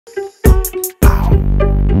What's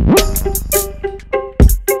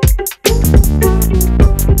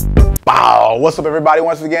up, everybody?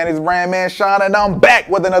 Once again, it's BrandMan Sean, and I'm back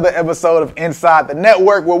with another episode of Inside the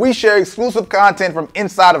Network, where we share exclusive content from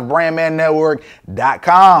inside of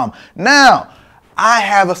BrandManNetwork.com. Now, I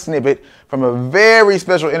have a snippet from a very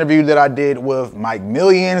special interview that I did with Mike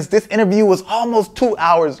Millions. This interview was almost 2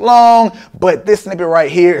 hours long, but this snippet right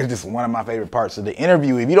here is just one of my favorite parts of the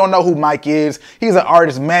interview. If you don't know who Mike is, he's an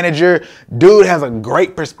artist manager. Dude has a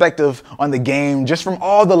great perspective on the game just from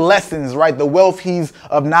all the lessons, right? The wealth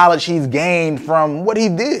of knowledge he's gained from what he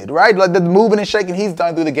did, right? Like the moving and shaking he's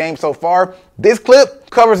done through the game so far. This clip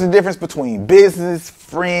covers the difference between business,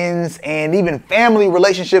 friends, and even family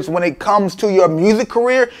relationships when it comes to your music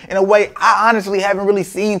career in a way I honestly haven't really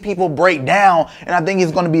seen people break down, and I think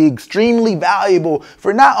it's going to be extremely valuable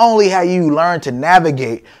for not only how you learn to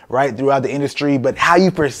navigate right throughout the industry, but how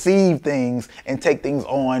you perceive things and take things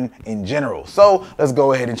on in general. So let's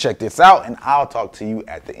go ahead and check this out, and I'll talk to you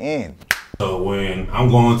at the end. So when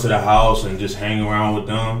I'm going to the house and just hanging around with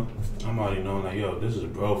them, I'm already knowing like, yo, this is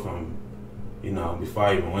bro from, you know, before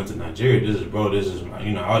I even went to Nigeria, this is bro, this is my,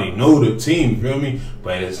 you know, I already know the team, you feel me?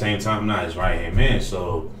 But at the same time, I'm not his right-hand man.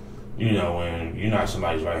 So, you know, when you're not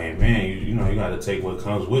somebody's right-hand man, you know, you got to take what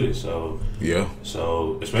comes with it. So, yeah.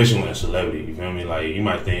 So, especially when a celebrity, you feel me? Like, you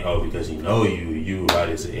might think, oh, because he know you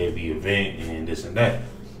invited to every event and this and that.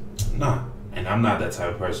 Nah. And I'm not that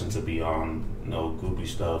type of person to be on no goopy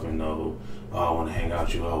stuff and no, oh, I want to hang out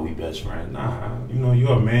with you, oh, we best friends. Nah, you know,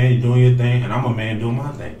 you're a man, you're doing your thing, and I'm a man doing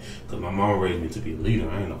my thing. Because my mama raised me to be a leader,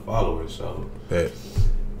 I ain't a follower, so that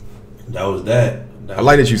was that. I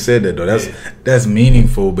like that you said that, though. That's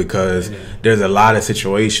meaningful because there's a lot of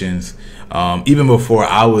situations, even before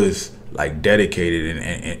I was like dedicated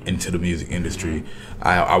into the music industry,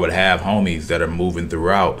 I would have homies that are moving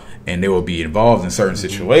throughout, and they will be involved in certain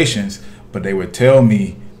situations, but they would tell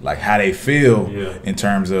me like how they feel in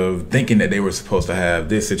terms of thinking that they were supposed to have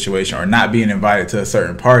this situation or not being invited to a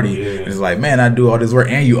certain party. And it's like, man, I do all this work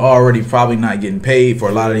and you already probably not getting paid for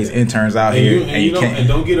a lot of these interns out here. And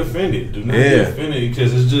don't get offended. Do not get offended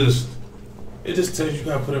because it just tells you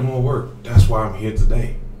gotta put in more work. That's why I'm here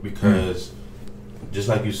today. Because just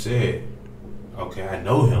like you said, okay, I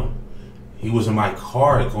know him. He was in my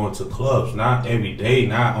car going to clubs, not every day,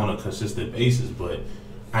 not on a consistent basis, but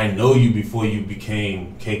I know you before you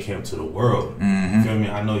became K-Camp to the world. You feel me?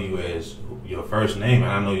 I know you as your first name, and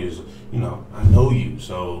I know you as, you know, I know you.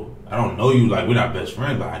 So I don't know you like we're not best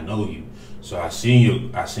friends, but I know you. So I seen your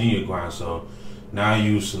grind. So now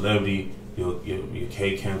you celebrity, you're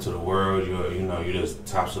K-Camp to the world. You're just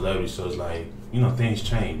top celebrity. So it's like, you know, things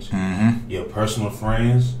change. Your personal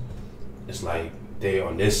friends, it's like they're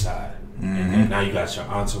on this side, and then now you got your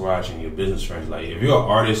entourage and your business friends. Like if you're an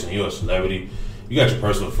artist and you're a celebrity, you got your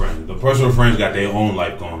personal friends. The personal friends got their own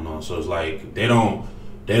life going on. So it's like they don't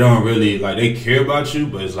really like they care about you,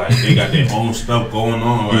 but it's like they got their own stuff going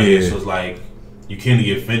on, right? So it's like you can't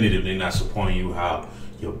get offended if they're not supporting you how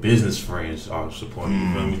your business friends are supporting you.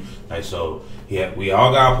 You feel me? Like so, yeah, we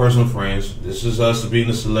all got our personal friends. This is us being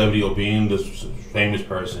a celebrity or being the famous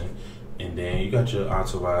person, and then you got your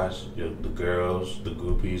entourage, the girls, the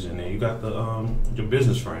groupies, and then you got the your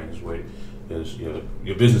business friends where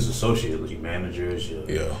your business associates, like your managers, your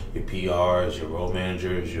PRs, your role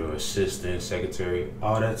managers, your assistant, secretary,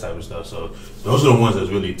 all that type of stuff. So those are the ones that's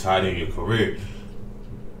really tied in your career.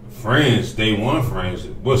 Friends, day one friends,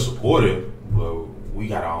 we're supportive, but we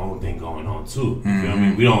got our own thing going on too. You feel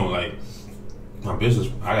me? We don't like my business.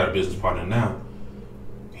 I got a business partner now.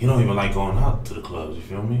 He don't even like going out to the clubs. You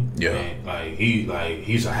feel me? Yeah. And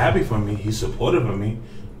he's happy for me. He's supportive of me,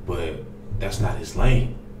 but that's not his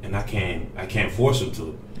lane. And I can't force him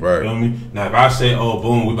to. Right. You feel me? Now, if I say, oh,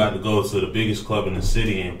 boom, we about to go to the biggest club in the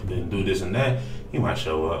city and do this and that, he might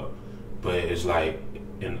show up. But it's like,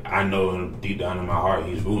 and I know deep down in my heart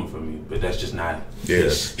he's rooting for me, but that's just not.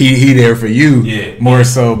 Yes. He there for you more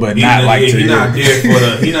so, but not like to you.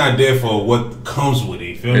 He not there for what comes with it.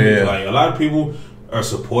 You feel me? Like a lot of people are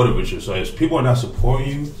supportive with you. So if people are not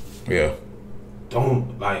supporting you,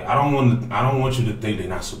 don't I don't want you to think they're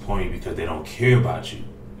not supporting you because they don't care about you.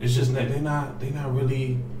 It's just that they're not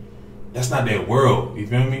really, that's not their world. You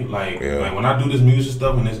feel me? Like when I do this music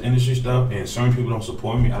stuff and this industry stuff and certain people don't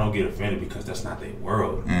support me, I don't get offended because that's not their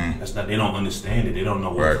world. That's not, they don't understand it. They don't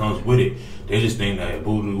know what comes with it. They just think that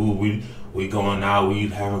we going out, we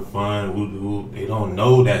having fun, they don't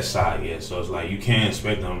know that side yet. So it's like you can't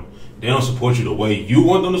expect them, they don't support you the way you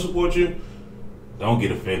want them to support you. Don't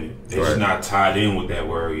get offended. They're just not tied in with that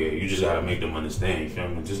word yet. You just gotta make them understand, you feel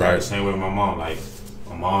me? Just like the same way with my mom. Like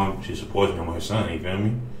my mom, she supports me with her son, you feel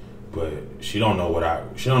me? but she don't know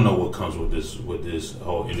what comes with this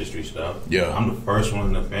whole industry stuff. Yeah. I'm the first one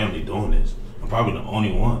in the family doing this. I'm probably the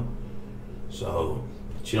only one. So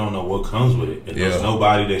she don't know what comes with it. And there's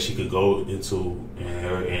nobody that she could go into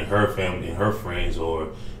in her family, in her friends, or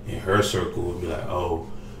in her circle and be like, oh,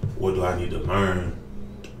 what do I need to learn?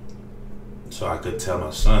 So I could tell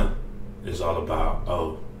my son. It's all about,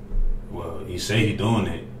 oh, well, he say he doing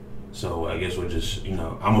it. So I guess we're just, I'm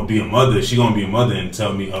gonna be a mother. She gonna be a mother and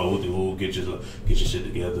tell me, oh, get your shit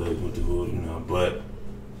together, But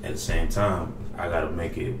at the same time, I gotta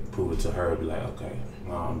prove it to her. Be like, okay,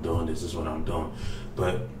 Mom, I'm doing this. This is what I'm doing.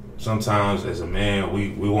 But sometimes, as a man,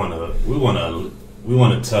 we wanna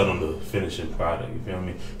tell them the finishing product. You feel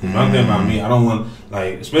me? Because one thing about me, I don't want,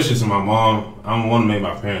 especially to my mom, I don't want to make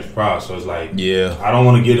my parents proud. So it's like, I don't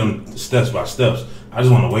want to get them steps by steps. I just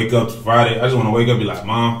want to wake up Friday. I just want to wake up and be like,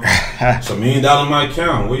 Mom, it's $1 million in my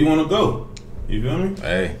account. Where you want to go? You feel me?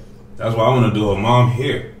 Hey. That's what I want to do. A mom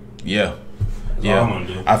here. Yeah. That's all I want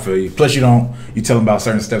to do. I feel you. Plus, you tell them about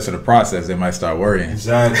certain steps of the process, they might start worrying.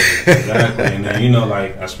 Exactly. And then,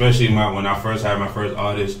 especially when I first had my first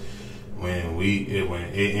artist, when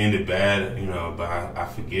it ended bad, but I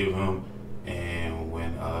forgive him. And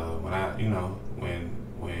when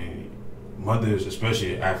mothers,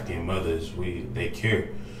 especially African mothers, they care.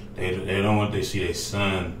 They don't want to see their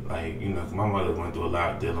son, my mother went through a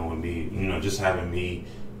lot dealing with me, just having me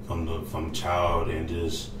from child and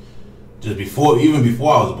just before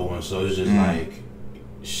I was born. So it's just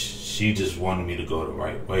she just wanted me to go the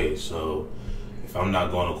right way. So if I'm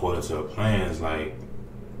not going according to her plans,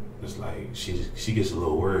 it's like she gets a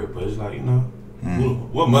little worried. But it's like,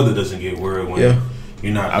 what mother doesn't get worried when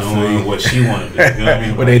you're not doing what she want to do? You know what I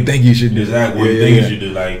mean? What they think you should do. Exactly. What they think you should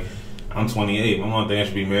do. I'm 28. My mom thinks I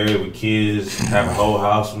should be married with kids, have a whole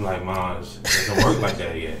house. I'm like, Mom, it doesn't work like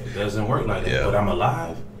that yet. It doesn't work like that. But I'm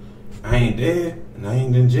alive. I ain't dead, and I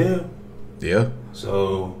ain't in jail. Yeah.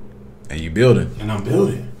 So. And you building. And I'm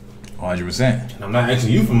building. 100%. And I'm not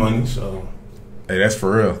asking you for money, so. Hey, that's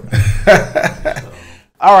for real.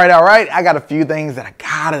 All right. I got a few things that I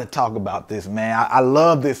gotta talk about this, man. I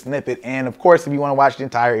love this snippet. And of course, if you want to watch the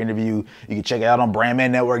entire interview, you can check it out on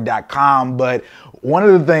BrandManNetwork.com. But one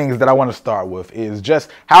of the things that I want to start with is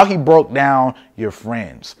just how he broke down your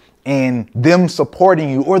friends and them supporting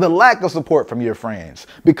you, or the lack of support from your friends,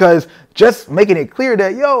 because just making it clear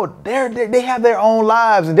that they have their own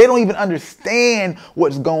lives and they don't even understand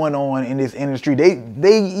what's going on in this industry.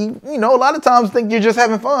 They a lot of times think you're just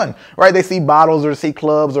having fun, right? They see bottles or see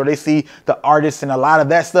clubs or they see the artists and a lot of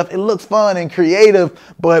that stuff. It looks fun and creative,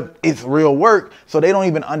 but it's real work. So they don't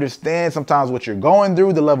even understand sometimes what you're going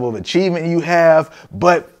through, the level of achievement you have.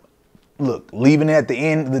 But look, leaving it at the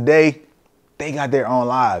end of the day, they got their own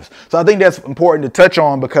lives. So I think that's important to touch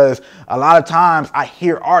on, because a lot of times I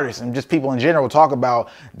hear artists and just people in general talk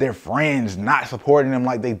about their friends not supporting them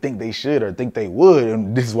like they think they should or think they would.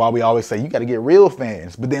 And this is why we always say you got to get real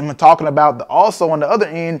fans. But then we're talking about also on the other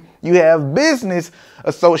end, you have business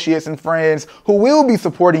associates and friends who will be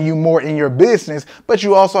supporting you more in your business. But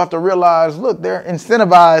you also have to realize, look, they're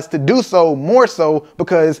incentivized to do so more so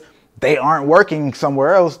because they aren't working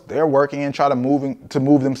somewhere else. They're working and try to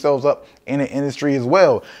move themselves up in the industry as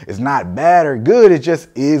well. It's not bad or good. It just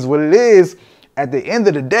is what it is. At the end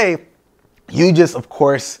of the day, you just, of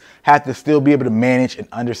course, have to still be able to manage and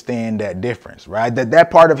understand that difference, right? That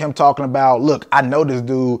part of him talking about, look, I know this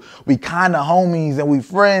dude, we kind of homies and we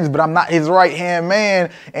friends, but I'm not his right-hand man.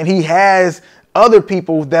 And he has other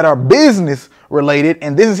people that are business related,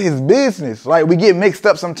 and this is his business. Like, we get mixed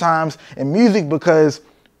up sometimes in music because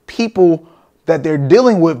people that they're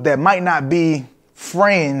dealing with that might not be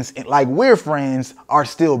friends, like we're friends, are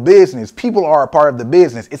still business. People are a part of the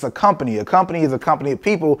business. It's a company. A company is a company of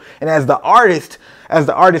people. And as the artist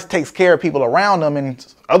takes care of people around them and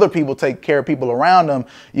other people take care of people around them,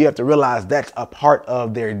 you have to realize that's a part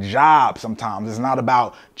of their job sometimes. It's not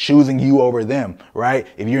about choosing you over them, right?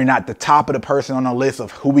 If you're not the top of the person on the list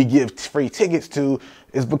of who we give free tickets to,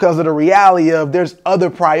 it's because of the reality of there's other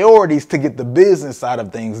priorities to get the business side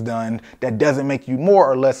of things done that doesn't make you more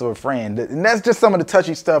or less of a friend. And that's just some of the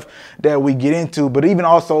touchy stuff that we get into, but even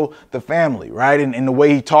also the family, right? And the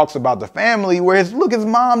way he talks about the family, where his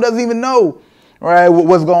mom doesn't even know, right,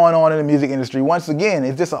 what's going on in the music industry. Once again,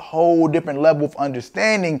 it's just a whole different level of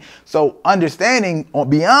understanding. So understanding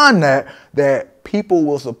beyond that people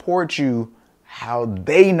will support you how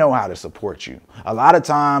they know how to support you. A lot of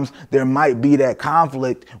times there might be that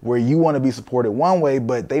conflict where you want to be supported one way,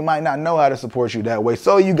 but they might not know how to support you that way.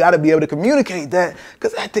 So you got to be able to communicate that,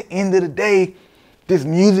 because at the end of the day, this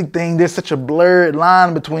music thing, there's such a blurred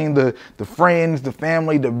line between the friends, the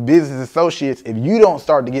family, the business associates. If you don't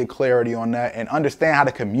start to get clarity on that and understand how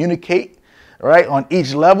to communicate, right, on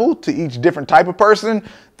each level to each different type of person,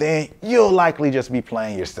 then you'll likely just be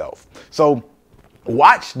playing yourself. So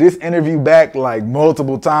watch this interview back like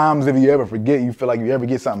multiple times if you ever forget, you feel like you ever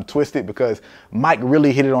get something twisted, because Mike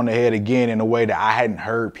really hit it on the head again in a way that I hadn't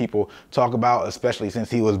heard people talk about, especially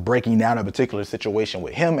since he was breaking down a particular situation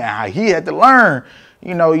with him and how he had to learn,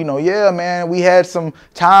 yeah, man, we had some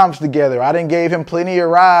times together. I done gave him plenty of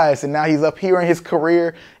rides, and now he's up here in his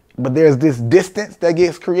career, but there's this distance that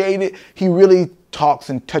gets created. He really talks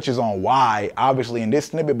and touches on why, obviously in this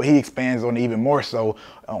snippet, but he expands on it even more so,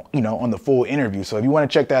 on the full interview. So if you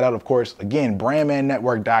want to check that out, of course, again,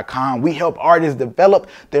 BrandManNetwork.com. We help artists develop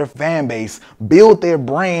their fan base, build their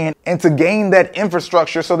brand, and to gain that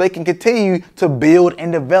infrastructure so they can continue to build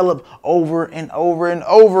and develop over and over and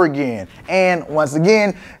over again. And once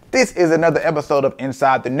again, this is another episode of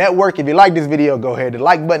Inside the Network. If you like this video, go ahead to the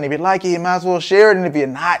like button. If you like it, you might as well share it. And if you're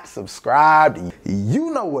not subscribed,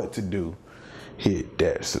 you know what to do. Hit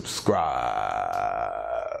that subscribe.